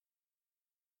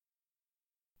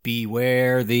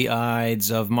Beware the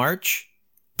Ides of March.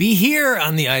 Be here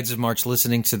on the Ides of March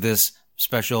listening to this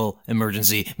special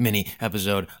emergency mini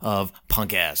episode of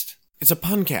Punkcast. It's a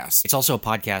puncast. It's also a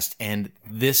podcast, and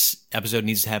this episode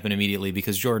needs to happen immediately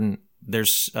because, Jordan,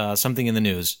 there's something in the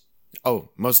news. Oh,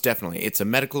 most definitely. It's a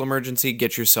medical emergency.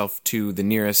 Get yourself to the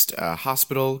nearest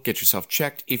hospital. Get yourself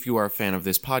checked if you are a fan of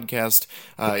this podcast.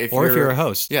 If you're a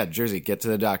host. Yeah, Jersey, get to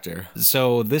the doctor.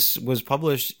 So this was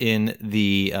published in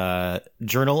the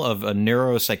Journal of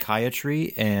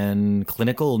Neuropsychiatry and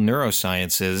Clinical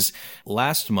Neurosciences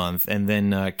last month, and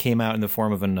then came out in the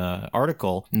form of an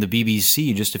article in the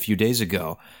BBC just a few days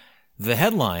ago. The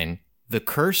headline, "The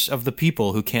Curse of the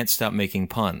People Who Can't Stop Making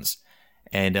Puns."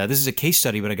 And this is a case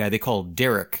study about a guy they call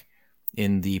Derek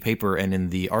in the paper and in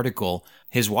the article.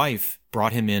 His wife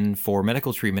brought him in for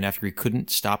medical treatment after he couldn't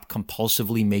stop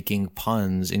compulsively making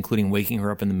puns, including waking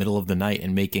her up in the middle of the night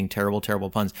and making terrible, terrible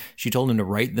puns. She told him to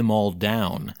write them all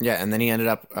down. Yeah, and then he ended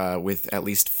up with at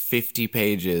least 50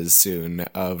 pages soon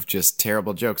of just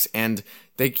terrible jokes. And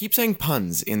they keep saying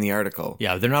puns in the article.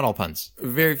 Yeah, they're not all puns.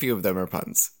 Very few of them are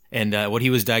puns. And what he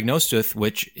was diagnosed with,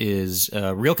 which is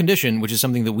a real condition, which is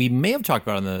something that we may have talked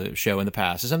about on the show in the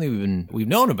past. It's something we've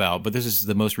known about, but this is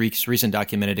the most recent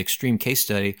documented extreme case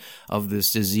study of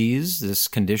this disease, this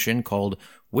condition called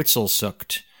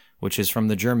Witzelsucht, which is from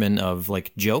the German of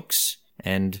like jokes,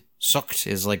 and Sucht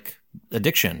is like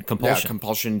addiction, compulsion. Yeah,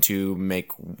 compulsion to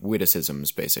make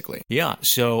witticisms, basically. Yeah.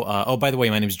 So, by the way,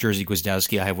 my name is Jerzy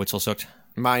Gwiazdowski. I have Witzelsucht.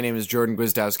 My name is Jordan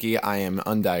Gwiazdowski. I am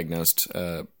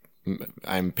undiagnosed.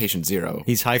 I'm patient zero.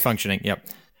 He's high functioning. Yep.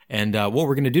 And what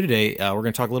we're going to do today, we're going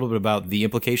to talk a little bit about the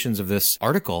implications of this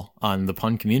article on the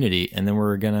pun community, and then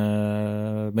we're going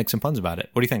to make some puns about it.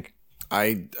 What do you think?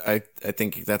 I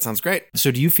think that sounds great.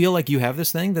 So do you feel like you have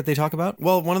this thing that they talk about?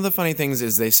 Well, one of the funny things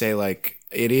is they say, like,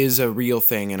 it is a real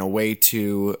thing, and a way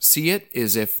to see it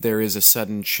is if there is a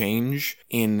sudden change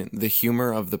in the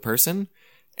humor of the person.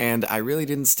 And I really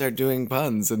didn't start doing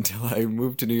puns until I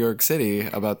moved to New York City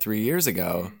about 3 years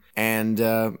ago. And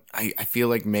I feel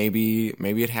like maybe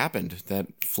it happened, that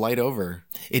flight over.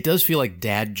 It does feel like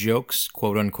dad jokes,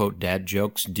 quote unquote dad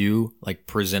jokes, do like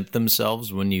present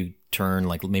themselves when you turn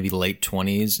like maybe late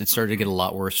 20s. It started to get a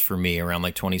lot worse for me around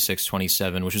like 26,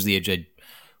 27, which is the age I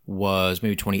was,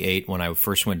 maybe 28 when I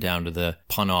first went down to the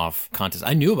pun off contest.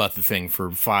 I knew about the thing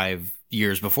for 5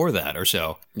 years before that or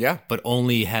so. Yeah. But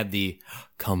only had the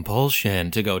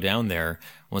compulsion to go down there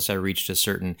once I reached a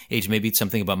certain age. Maybe it's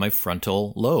something about my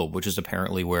frontal lobe, which is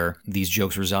apparently where these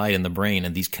jokes reside in the brain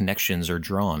and these connections are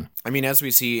drawn. I mean, as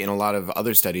we see in a lot of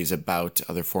other studies about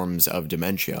other forms of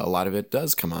dementia, a lot of it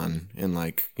does come on in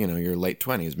like, your late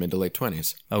 20s, mid to late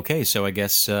 20s. Okay, so I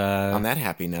guess... on that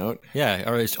happy note. Yeah,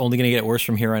 or it's only going to get worse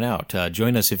from here on out.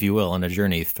 Join us, if you will, on a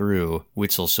journey through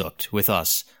Witzelsucht with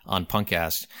us on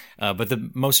Punkcast. But the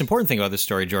most important thing about this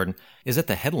story, Jordan, is that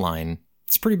the headline,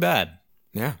 it's pretty bad.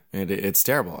 Yeah, it's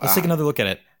terrible. Let's take another look at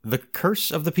it. The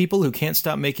curse of the people who can't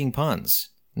stop making puns.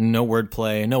 No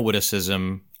wordplay, no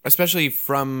witticism. Especially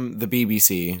from the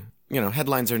BBC.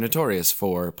 Headlines are notorious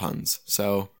for puns,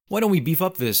 so... Why don't we beef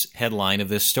up this headline of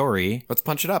this story? Let's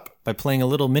punch it up. By playing a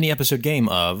little mini-episode game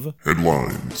of...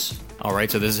 Headlines. All right,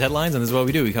 so this is headlines, and this is what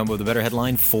we do. We come up with a better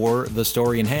headline for the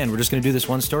story in hand. We're just going to do this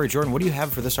one story. Jordan, what do you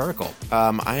have for this article?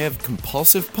 I have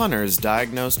compulsive punners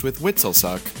diagnosed with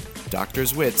Witzelsucht.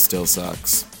 Doctor's wit still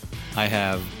sucks. I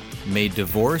have may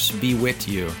divorce bewit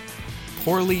you.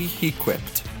 Poorly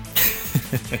equipped.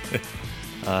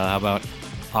 How about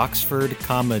Oxford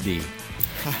comedy?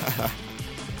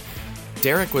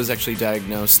 Derek was actually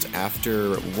diagnosed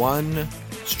after one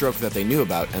stroke that they knew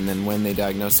about, and then when they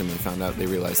diagnosed him and found out, they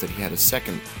realized that he had a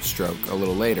second stroke a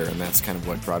little later, and that's kind of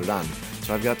what brought it on.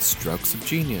 So I've got strokes of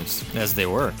genius. As they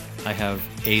were. I have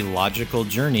a logical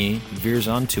journey veers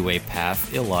onto a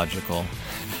path illogical.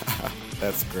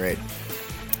 That's great.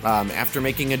 After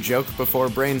making a joke before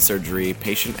brain surgery,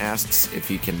 patient asks if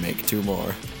he can make 2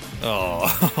 more.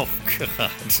 Oh,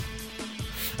 God.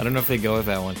 I don't know if they go with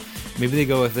that one. Maybe they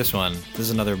go with this one. This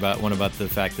is another one about the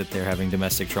fact that they're having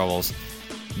domestic troubles.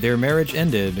 Their marriage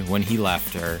ended when he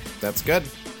left her. That's good.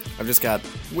 I've just got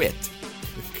wit.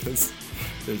 Because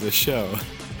there's a show,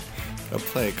 a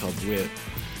play called Wit.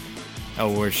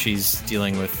 Oh, where she's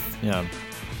dealing with,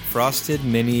 frosted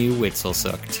mini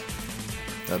Witzelsucht.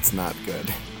 That's not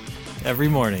good. Every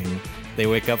morning, they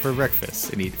wake up for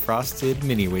breakfast and eat frosted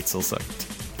mini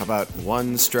Witzelsucht. How about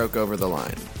one stroke over the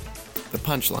line? The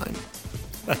punchline.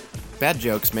 Bad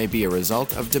jokes may be a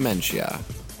result of dementia.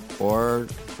 Or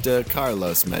de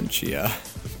Carlos Mencia.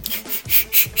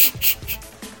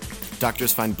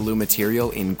 Doctors find blue material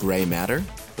in gray matter.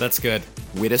 That's good.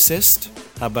 Wit assist.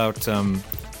 How about,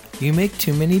 You make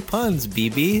too many puns,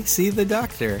 BB. See the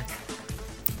doctor.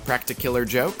 Practiciller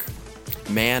joke.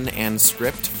 Man and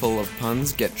script full of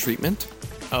puns get treatment.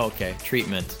 Oh, okay.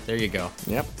 Treatment. There you go.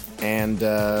 Yep. And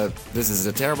this is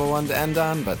a terrible one to end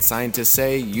on, but scientists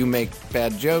say you make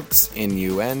bad jokes,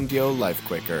 innuendo life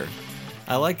quicker.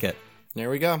 I like it.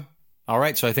 There we go. All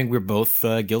right, so I think we're both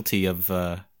guilty of...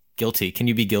 guilty. Can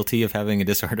you be guilty of having a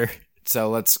disorder?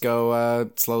 So let's go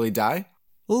slowly die.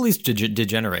 Well, at least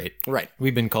degenerate. Right.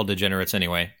 We've been called degenerates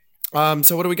anyway.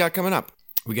 So what do we got coming up?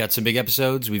 We got some big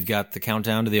episodes. We've got the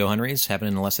countdown to the O'Henrys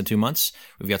happening in less than 2 months.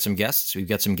 We've got some guests. We've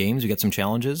got some games. We've got some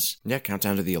challenges. Yeah,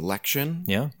 countdown to the election.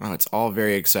 Yeah. Oh, it's all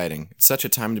very exciting. It's such a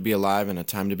time to be alive and a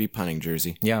time to be punning,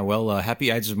 Jersey. Yeah, well,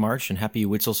 happy Ides of March and happy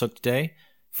Witzelsucht Day.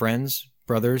 Friends,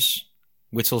 brothers,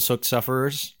 Witzelsucht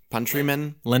sufferers.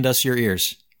 Puntrymen. Lend us your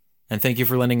ears. And thank you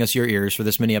for lending us your ears for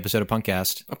this mini episode of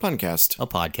Punkcast. A puncast. A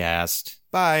podcast.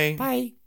 Bye. Bye.